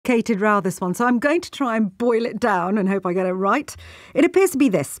Complicated row, this one, so I'm going to try and boil it down and hope I get it right. It appears to be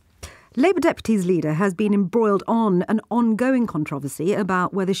this. Labour Deputy's leader has been embroiled on an ongoing controversy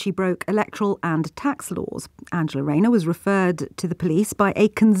about whether she broke electoral and tax laws. Angela Rayner was referred to the police by a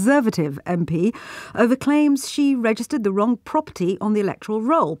Conservative MP over claims she registered the wrong property on the electoral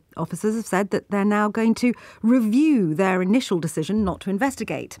roll. Officers have said that they're now going to review their initial decision not to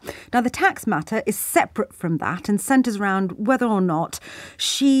investigate. Now, the tax matter is separate from that and centres around whether or not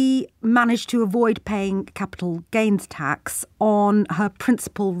she managed to avoid paying capital gains tax on her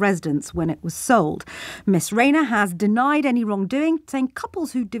principal residence when it was sold. Miss Rayner has denied any wrongdoing, saying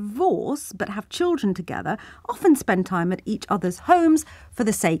couples who divorce but have children together often spend time at each other's homes for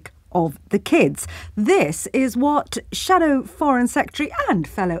the sake of the kids. This is what Shadow Foreign Secretary and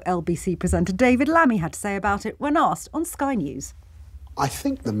fellow LBC presenter David Lammy had to say about it when asked on Sky News. I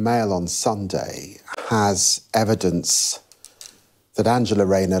think the Mail on Sunday has evidence that Angela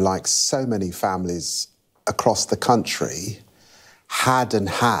Rayner, like so many families across the country, had and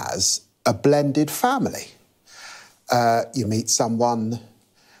has a blended family. You meet someone,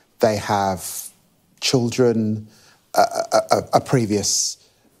 they have children, a previous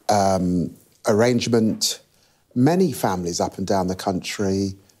arrangement. Many families up and down the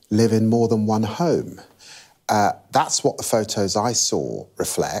country live in more than one home. That's what the photos I saw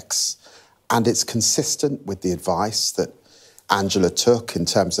reflects, and it's consistent with the advice that Angela took in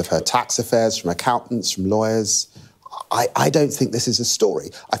terms of her tax affairs from accountants, from lawyers. I don't think this is a story.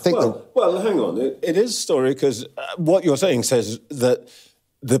 I think well, hang on. It is a story because what you're saying says that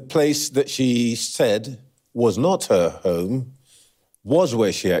the place that she said was not her home was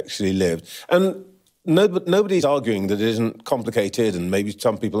where she actually lived. And nobody's arguing that it isn't complicated and maybe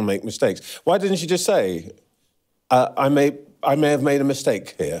some people make mistakes. Why didn't she just say, I may have made a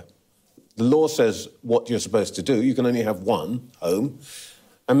mistake here? The law says what you're supposed to do. You can only have one home.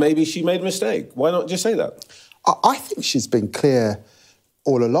 And maybe she made a mistake. Why not just say that? I think she's been clear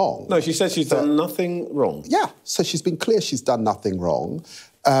all along. No, she says she's done nothing wrong. Yeah, so she's been clear she's done nothing wrong.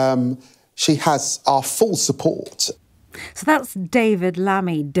 She has our full support. So that's David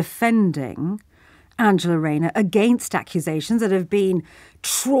Lammy defending Angela Rayner against accusations that have been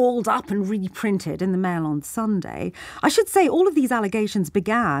trawled up and reprinted in the Mail on Sunday. I should say all of these allegations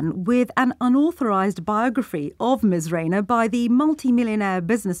began with an unauthorised biography of Ms Rayner by the multi-millionaire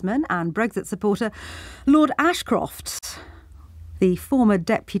businessman and Brexit supporter Lord Ashcroft, the former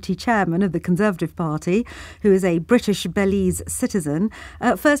deputy chairman of the Conservative Party, who is a British Belize citizen,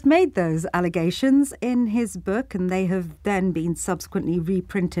 first made those allegations in his book, and they have then been subsequently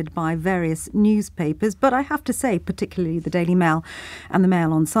reprinted by various newspapers, but I have to say, particularly the Daily Mail and the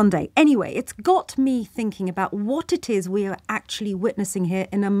Mail on Sunday. Anyway, it's got me thinking about what it is we are actually witnessing here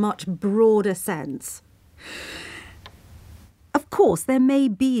in a much broader sense. Of course, there may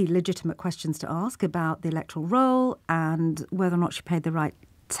be legitimate questions to ask about the electoral roll and whether or not she paid the right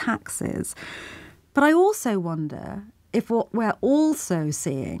taxes. But I also wonder if what we're also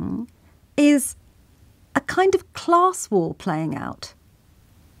seeing is a kind of class war playing out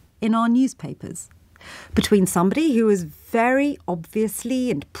in our newspapers between somebody who is very obviously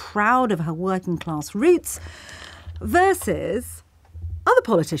and proud of her working class roots versus other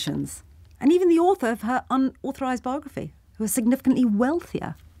politicians and even the author of her unauthorised biography, who are significantly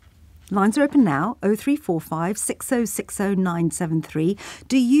wealthier. Lines are open now, 0345 6060 973.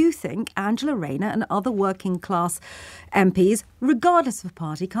 Do you think Angela Rayner and other working class MPs, regardless of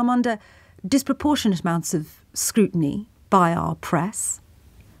party, come under disproportionate amounts of scrutiny by our press?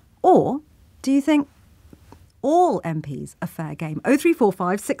 Or do you think all MPs are fair game?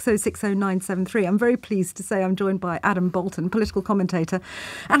 0345 6060 973. I'm very pleased to say I'm joined by Adam Boulton, political commentator,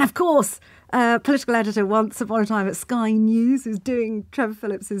 and of course, political editor once upon a time at Sky News, who's doing Trevor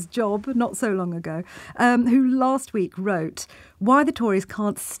Phillips's job not so long ago, who last week wrote why the Tories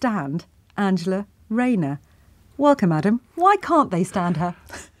can't stand Angela Rayner. Welcome, Adam. Why can't they stand her?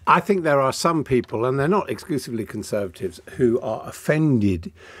 I think there are some people, and they're not exclusively Conservatives, who are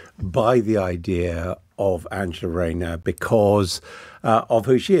offended by the idea of Angela Rayner because of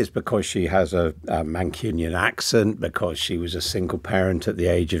who she is, because she has a Mancunian accent, because she was a single parent at the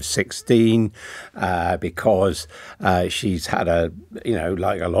age of 16, because she's had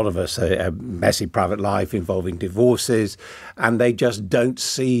like a lot of us, a messy private life involving divorces, and they just don't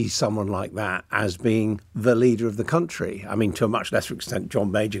see someone like that as being the leader of the country. I mean, to a much lesser extent,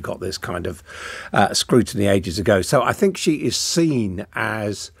 John Major got this kind of scrutiny ages ago. So I think she is seen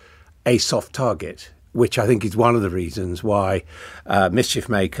as a soft target. which I think is one of the reasons why mischief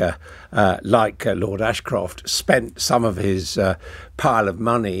maker like Lord Ashcroft spent some of his pile of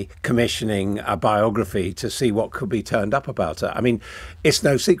money commissioning a biography to see what could be turned up about her. I mean, it's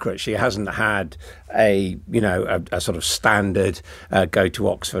no secret she hasn't had a sort of standard go to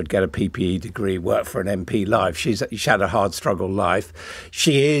Oxford, get a PPE degree, work for an MP life. She's had a hard struggle life.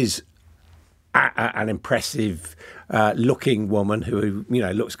 She is an impressive looking woman who,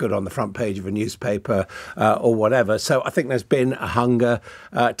 looks good on the front page of a newspaper or whatever. So I think there's been a hunger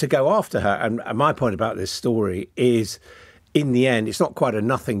to go after her. And my point about this story is, in the end, it's not quite a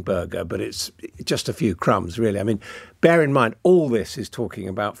nothing burger, but it's just a few crumbs, really. I mean, bear in mind, all this is talking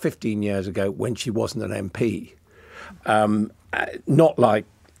about 15 years ago when she wasn't an MP. Not like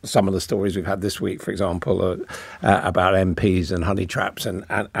some of the stories we've had this week, for example, about MPs and honey traps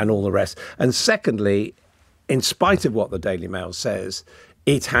and all the rest. And secondly, in spite of what the Daily Mail says,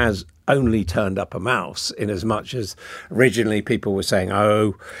 it has only turned up a mouse, in as much as originally people were saying,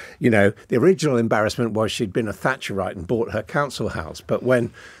 the original embarrassment was she'd been a Thatcherite and bought her council house. But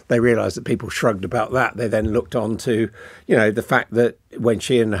when they realised that people shrugged about that, they then looked on to, the fact that when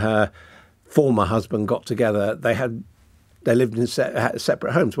she and her former husband got together, they lived in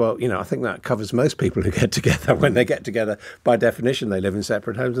separate homes. Well, I think that covers most people who get together. When they get together, by definition, they live in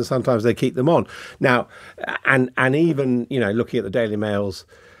separate homes, and sometimes they keep them on. Now, and even, looking at the Daily Mail's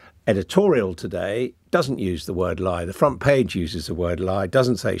editorial today, doesn't use the word lie. The front page uses the word lie,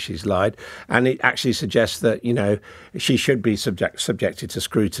 doesn't say she's lied, and it actually suggests that, she should be subjected to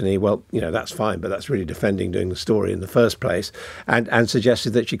scrutiny. Well, that's fine, but that's really defending doing the story in the first place, and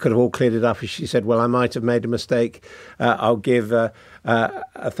suggested that she could have all cleared it up if she said, well, I might have made a mistake, I'll give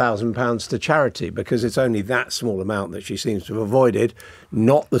 £1,000 to charity, because it's only that small amount that she seems to have avoided,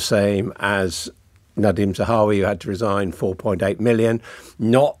 not the same as Nadim Zahawi, who had to resign, 4.8 million,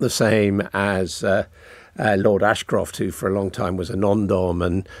 not the same as Lord Ashcroft, who for a long time was a non-dom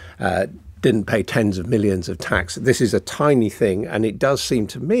and didn't pay tens of millions of tax. This is a tiny thing, and it does seem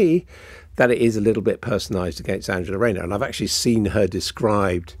to me that it is a little bit personalised against Angela Rayner. And I've actually seen her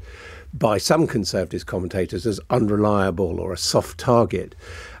described by some Conservative commentators as unreliable or a soft target.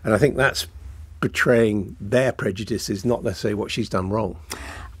 And I think that's betraying their prejudices, not necessarily what she's done wrong.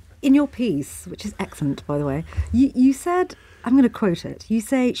 In your piece, which is excellent, by the way, you said, I'm going to quote it, you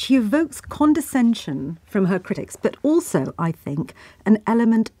say, she evokes condescension from her critics, but also, I think, an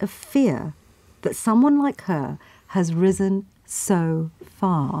element of fear that someone like her has risen so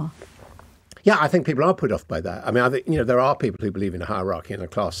far. Yeah, I think people are put off by that. I mean, I think, there are people who believe in a hierarchy and a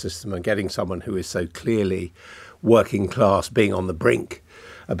class system, and getting someone who is so clearly working class being on the brink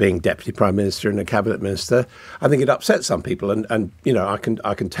of being deputy prime minister and a cabinet minister, I think it upsets some people. And I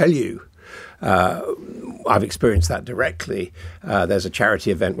can tell you, I've experienced that directly. There's a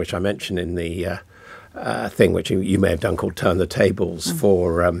charity event which I mentioned in the thing, which you may have done, called Turn the Tables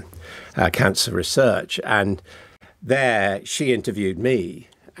for cancer research. And there she interviewed me,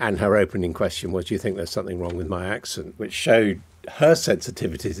 and her opening question was, do you think there's something wrong with my accent? Which showed her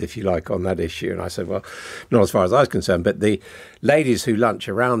sensitivities, if you like, on that issue. And I said, well, not as far as I was concerned, but the ladies who lunch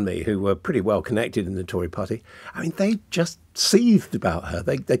around me, who were pretty well connected in the Tory party, I mean, they just seethed about her.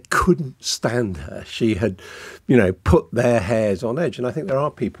 They couldn't stand her. She had, put their hairs on edge. And I think there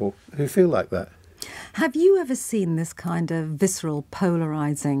are people who feel like that. Have you ever seen this kind of visceral,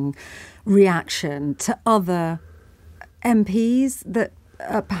 polarising reaction to other MPs that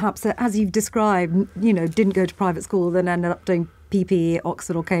perhaps, as you've described, didn't go to private school, then ended up doing PPE at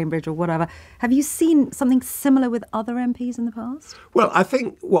Oxford or Cambridge or whatever? Have you seen something similar with other MPs in the past? Well, I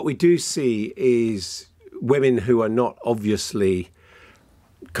think what we do see is women who are not obviously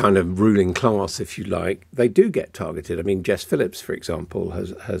kind of ruling class, if you like, they do get targeted. I mean, Jess Phillips, for example,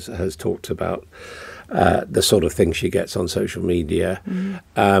 has talked about the sort of thing she gets on social media.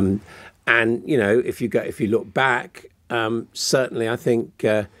 Mm. And, if you look back, certainly, I think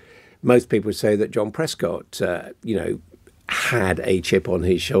most people would say that John Prescott, had a chip on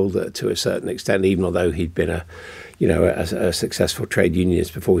his shoulder to a certain extent, even although he'd been a successful trade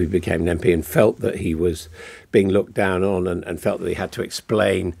unionist before he became an MP, and felt that he was being looked down on, and felt that he had to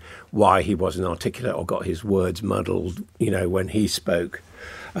explain why he wasn't articulate or got his words muddled, when he spoke.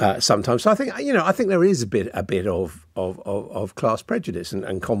 Sometimes, so I think there is a bit of class prejudice,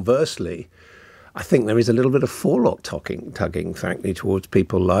 and conversely, I think there is a little bit of forelock tugging, frankly, towards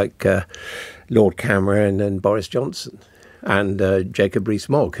people like Lord Cameron and Boris Johnson and Jacob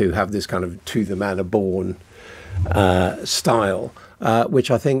Rees-Mogg, who have this kind of to the manner born style,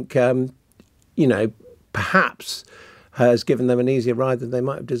 which I think, perhaps has given them an easier ride than they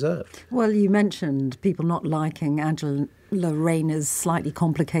might have deserved. Well, you mentioned people not liking Angela Rayner's slightly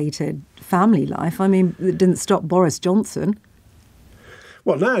complicated family life. I mean, it didn't stop Boris Johnson.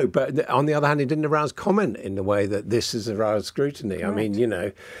 Well, no, but on the other hand, it didn't arouse comment in the way that this has aroused scrutiny. Correct. I mean, you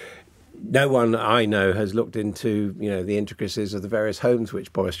know, no one I know has looked into, you know, the intricacies of the various homes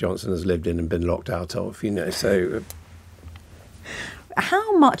which Boris Johnson has lived in and been locked out of, you know, so...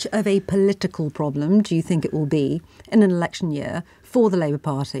 How much of a political problem do you think it will be in an election year for the Labour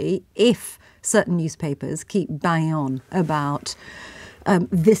Party if certain newspapers keep banging on about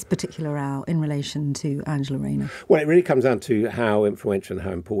this particular row in relation to Angela Rayner? Well, it really comes down to how influential and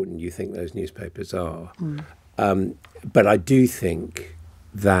how important you think those newspapers are. But I do think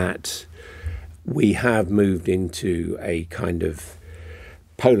that we have moved into a kind of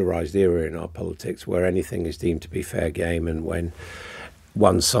polarised era in our politics where anything is deemed to be fair game, and when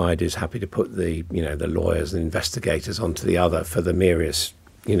one side is happy to put the lawyers and investigators onto the other for the merest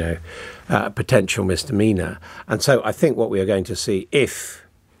potential misdemeanour. And so I think what we are going to see if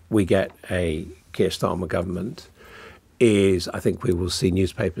we get a Keir Starmer government is I think we will see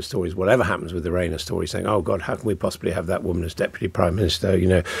newspaper stories, whatever happens with the Rayner story, saying, oh, God, how can we possibly have that woman as Deputy Prime Minister, you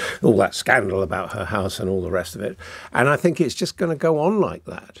know, all that scandal about her house and all the rest of it. And I think it's just going to go on like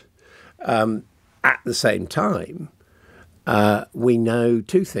that. At the same time, we know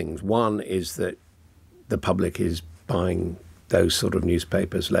two things. One is that the public is buying those sort of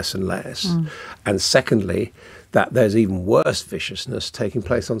newspapers less and less. And secondly, that there's even worse viciousness taking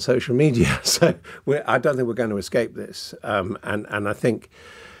place on social media. So I don't think we're going to escape this. And I think,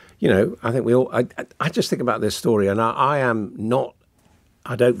 you know, I think we all, I just think about this story, and I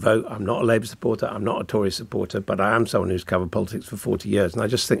don't vote, I'm not a Labour supporter, I'm not a Tory supporter, but I am someone who's covered politics for 40 years. And I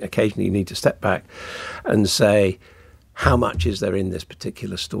just think occasionally you need to step back and say, how much is there in this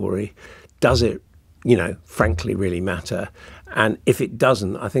particular story? Does it, you know, frankly really matter? And if it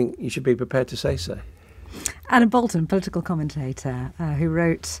doesn't, I think you should be prepared to say so. Adam Boulton, political commentator, who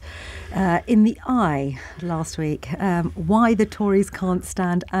wrote in The Eye last week, why the Tories can't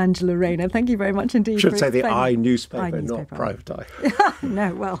stand Angela Rayner. Thank you very much indeed. Should say The Eye newspaper, not Private Eye.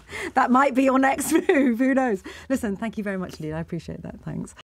 No, well, that might be your next move. Who knows? Listen, thank you very much indeed. I appreciate that. Thanks.